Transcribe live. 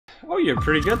Oh, you're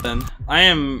pretty good then. I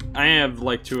have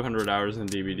like 200 hours in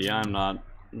DBD. I'm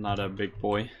not a big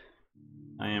boy.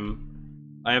 I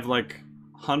have like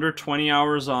 120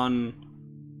 hours on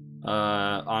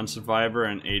Survivor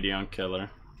and 80 on Killer.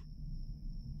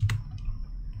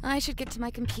 I should get to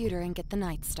my computer and get the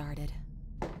night started.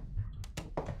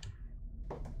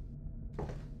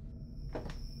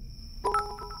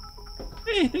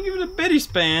 Hey, thank you for the Betty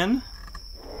span.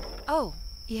 Oh,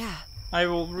 yeah. I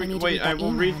will wait. I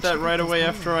will read that right away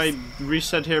after I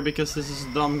reset here because this is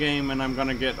a dumb game and I'm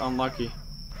gonna get unlucky,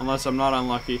 unless I'm not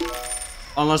unlucky.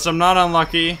 Unless I'm not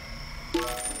unlucky.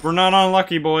 We're not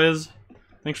unlucky, boys.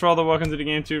 Thanks for all the welcome to the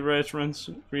game too. Reference,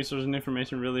 resources, and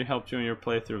information really helped you in your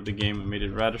playthrough of the game and made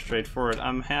it rather straightforward.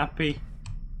 I'm happy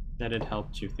that it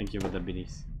helped you. Thank you for the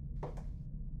biddies.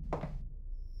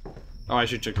 Oh, I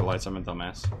should check the lights. I'm a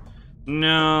dumbass.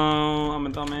 No, I'm a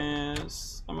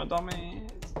dumbass. I'm a dumbass.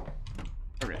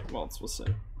 Okay, well, we'll see.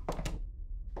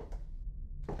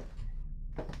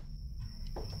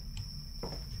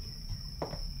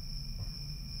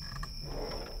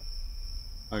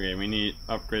 Okay, we need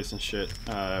upgrades and shit.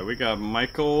 We got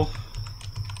Michael.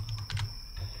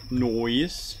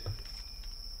 Noise.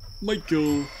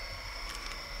 Michael.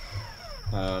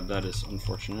 That is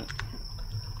unfortunate.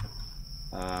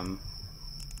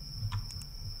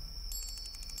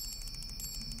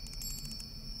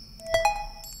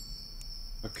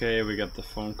 Okay, we got the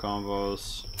phone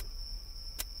combos.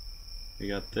 We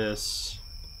got this.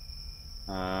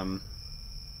 And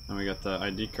we got the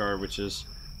ID card, which is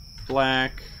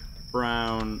black,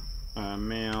 brown,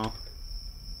 male.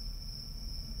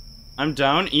 I'm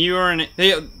down. You are an.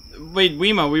 Hey, wait,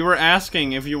 Wema, we were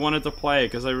asking if you wanted to play,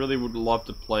 because I really would love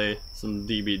to play some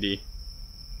DBD.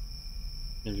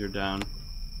 If you're down.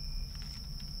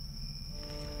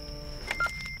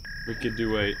 We could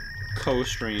do a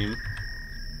co-stream.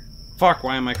 Fuck,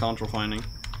 why am I control finding?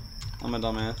 I'm a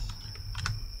dumbass.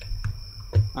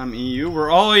 I'm EU. We're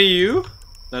all EU?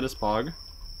 That is Pog.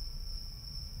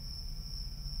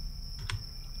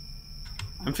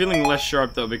 I'm feeling less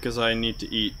sharp though because I need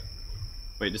to eat.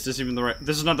 Wait, is this even the right?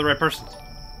 This is not the right person.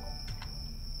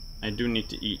 I do need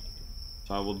to eat.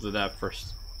 So I will do that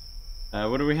first.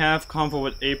 What do we have? Convo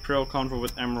with April, convo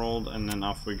with Emerald, and then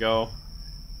off we go.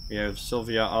 We have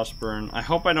Sylvia Osborne. I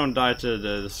hope I don't die to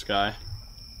this guy.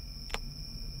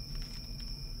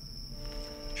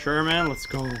 Sure, man, let's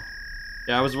go.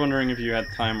 Yeah, I was wondering if you had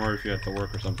time or if you had to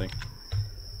work or something.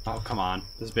 Oh, come on.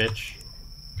 This bitch.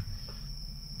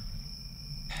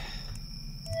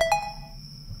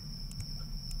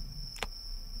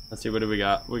 Let's see, what do we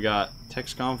got? We got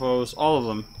text convos, all of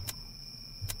them.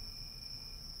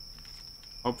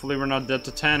 Hopefully we're not dead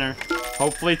to Tanner.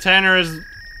 Hopefully Tanner is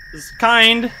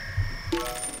kind.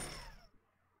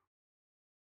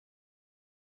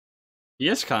 He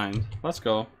is kind. Let's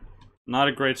go. Not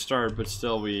a great start, but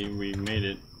still we made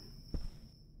it.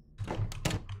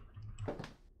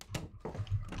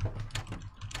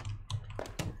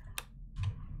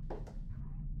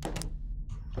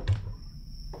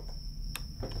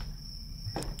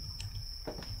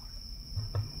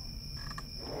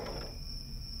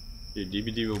 Dude,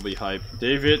 DVD will be hype.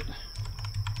 David.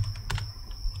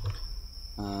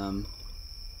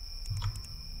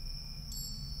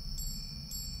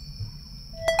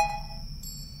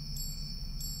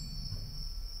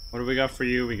 What do we got for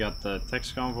you? We got the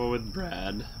text convo with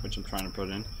Brad, which I'm trying to put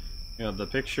in. We have the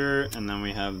picture, and then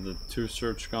we have the 2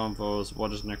 search convos.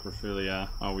 What is necrophilia?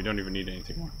 Oh, we don't even need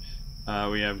anything more.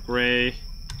 We have gray,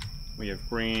 we have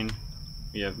green,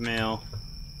 we have male.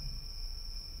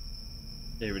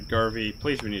 David Garvey.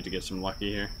 Please, we need to get some lucky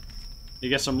here. You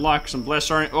get some luck, some Bless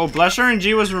RNG. Oh, Bless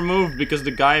RNG was removed because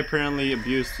the guy apparently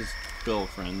abused his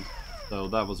girlfriend. So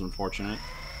that was unfortunate.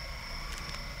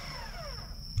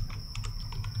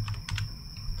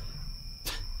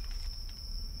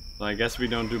 So I guess we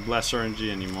don't do Bless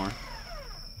RNG anymore.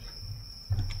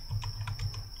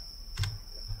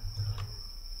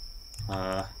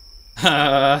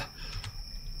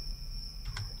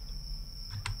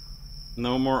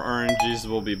 No more RNGs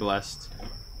will be blessed.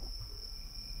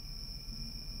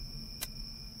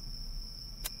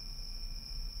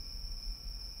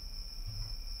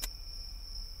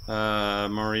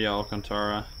 Maria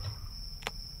Alcantara.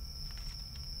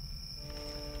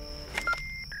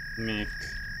 Mick.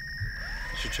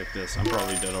 I should check this. I'm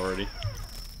probably dead already.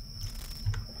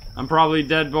 I'm probably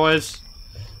dead, boys.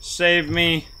 Save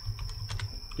me.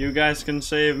 You guys can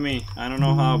save me. I don't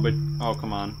know how, but... Oh,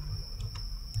 come on.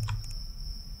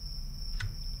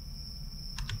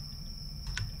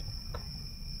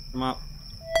 Come up.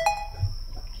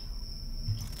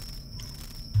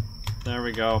 There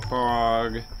we go.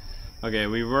 Pog. Okay,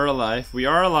 we were alive. We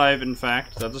are alive, in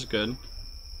fact. That is good.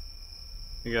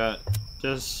 We got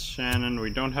this Shannon.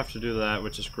 We don't have to do that,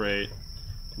 which is great.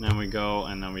 And then we go,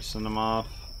 and then we send them off.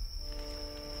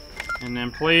 And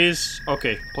then please...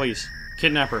 Okay, please.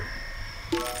 Kidnap her.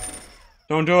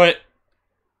 Don't do it!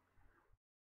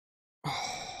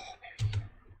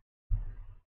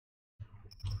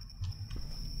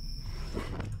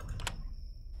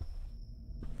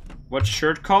 What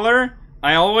shirt color?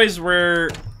 I always wear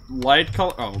light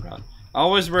color. Oh god. I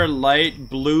always wear light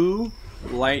blue,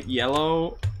 light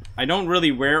yellow. I don't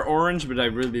really wear orange, but I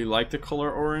really like the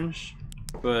color orange.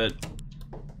 But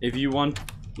if you want,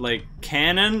 like,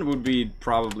 canon would be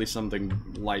probably something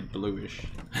light bluish.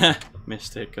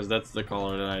 Mistake, because that's the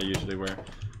color that I usually wear.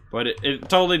 But it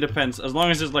totally depends. As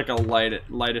long as it's like a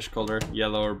lightish color,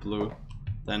 yellow or blue,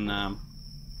 then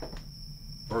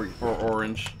or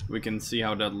orange, we can see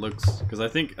how that looks. Because I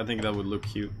think that would look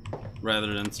cute,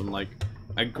 rather than some like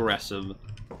aggressive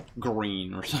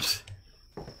green or something.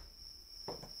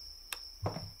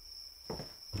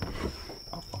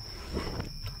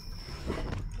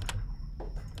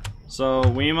 So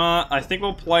Weema, I think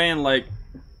we'll play in like.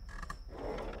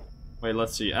 Wait,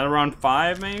 let's see. At around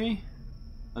 5, maybe.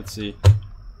 Let's see.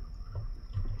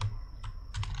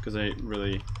 Because I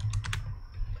really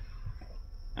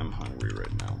am hungry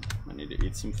right now. I need to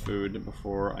eat some food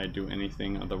before I do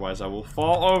anything, otherwise I will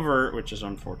fall over, which is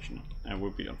unfortunate. And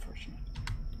would be unfortunate.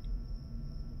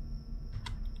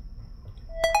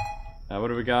 What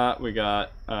do we got? We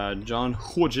got John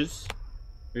Hodges.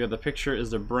 We got the picture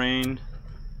is the brain.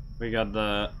 We got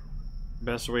the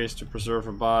best ways to preserve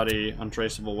a body,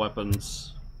 untraceable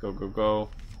weapons. Go, go, go.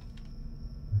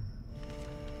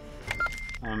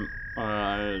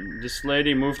 This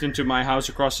lady moved into my house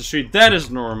across the street. That is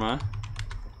Norma.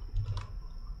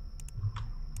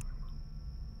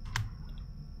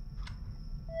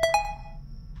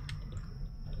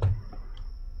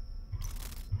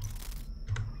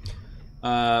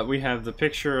 We have the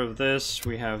picture of this.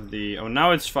 We have the... Oh,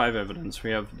 now it's 5 evidence.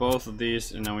 We have both of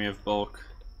these, and then we have bulk.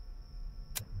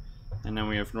 And then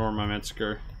we have Norma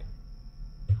Metzger.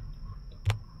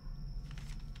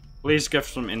 Please give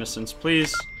some innocence.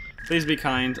 Please. Please be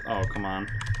kind. Oh, come on.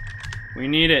 We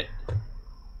need it.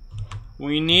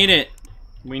 We need it.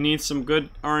 We need some good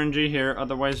RNG here,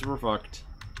 otherwise we're fucked.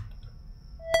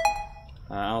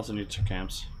 I also need 2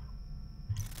 camps.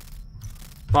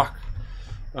 Fuck.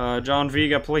 John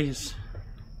Vega, please.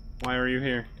 Why are you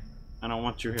here? I don't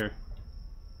want you here.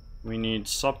 We need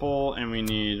supple, and we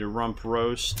need rump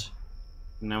roast.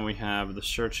 And then we have the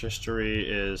search history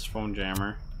is phone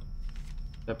jammer.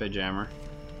 Pepe jammer.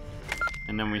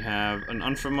 And then we have an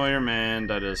unfamiliar man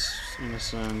that is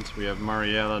innocent. We have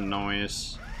Mariella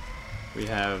Noyes. We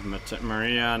have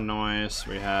Maria Noyes.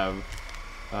 We have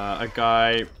a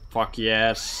guy, fuck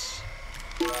yes.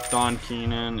 Don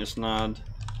Keenan is not.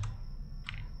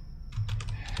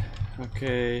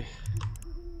 Okay.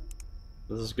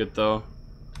 This is good though.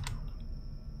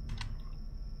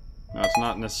 No, it's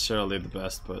not necessarily the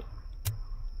best, but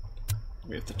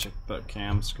we have to check the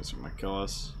cams because it might kill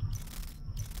us.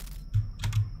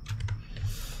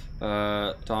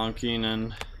 Don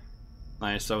Keenan.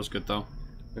 Nice, that was good though.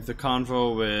 We have the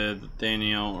convo with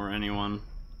Daniel or anyone,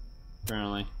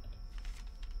 apparently.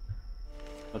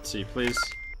 Let's see, please.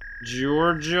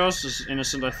 Georgios is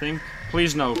innocent, I think.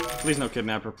 Please no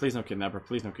kidnapper. Please no kidnapper.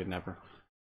 Please no kidnapper.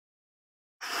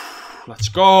 Let's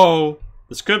go.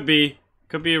 This could be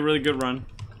a really good run.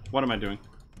 What am I doing?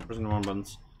 Pressing the wrong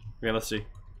buttons. Okay, let's see.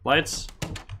 Lights.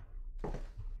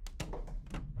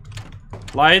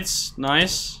 Lights.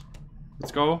 Nice.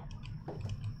 Let's go.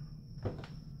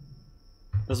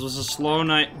 This was a slow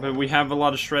night, but we have a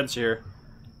lot of shreds here.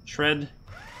 Shred.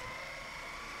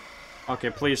 Okay,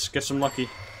 please get some lucky.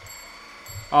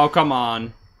 Oh, come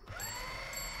on.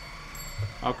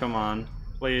 Oh, come on.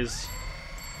 Please.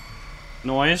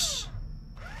 Noise.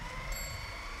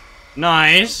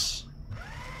 Nice.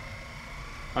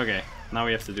 Okay, now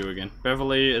we have to do again.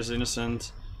 Beverly is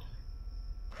innocent.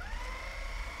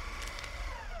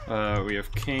 We have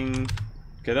King.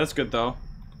 Okay, that's good though.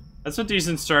 That's a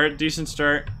decent start. Decent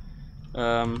start.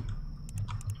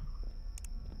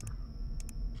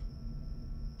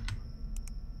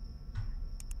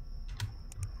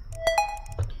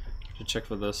 Should check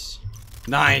for this.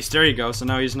 Nice, there you go. So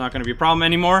now he's not gonna be a problem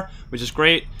anymore, which is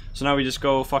great. So now we just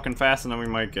go fucking fast and then we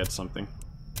might get something.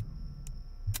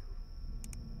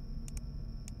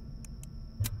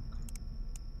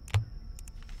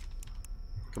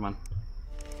 Come on.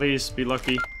 Please be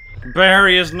lucky.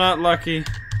 Barry is not lucky.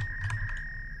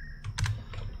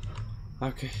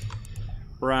 Okay.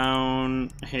 Brown,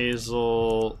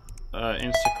 Hazel,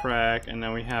 Instacrack, and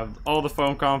then we have all the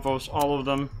phone convos, all of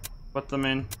them. Put them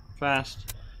in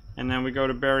fast. And then we go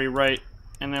to Barry right,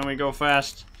 and then we go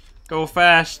fast. Go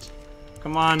fast.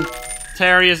 Come on.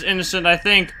 Terry is innocent, I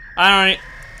think. I don't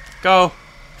go.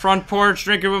 Front porch,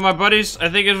 drinking with my buddies. I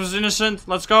think it was innocent.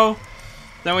 Let's go.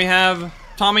 Then we have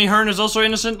Tommy Hearn is also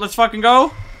innocent. Let's fucking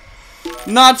go.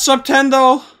 Not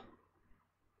Subtendo.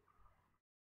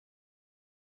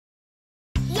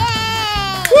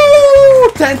 Yay! Woo!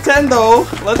 Tentendo.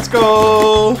 Let's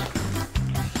go.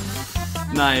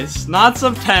 Nice. Not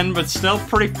sub 10, but still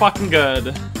pretty fucking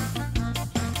good.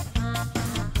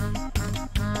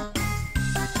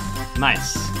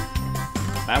 Nice.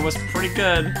 That was pretty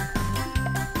good.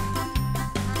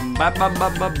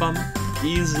 Ba-ba-ba-ba-bum.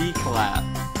 Easy clap.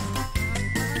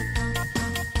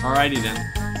 Alrighty then.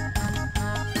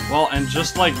 Well, and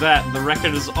just like that, the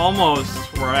record is almost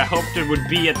where I hoped it would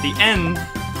be at the end.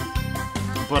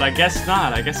 But I guess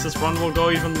not. I guess this run will go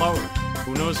even lower.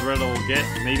 Who knows where it'll get?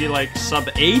 Maybe like sub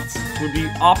 8 would be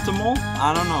optimal?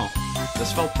 I don't know.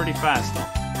 This felt pretty fast though.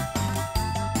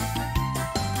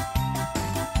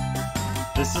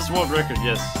 This is world record,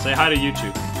 yes. Say hi to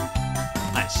YouTube.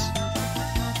 Nice.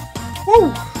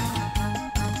 Woo!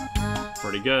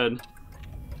 Pretty good.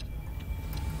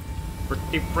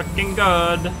 Pretty freaking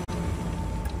good.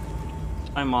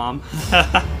 Hi, Mom.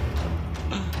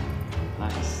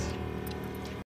 Nice.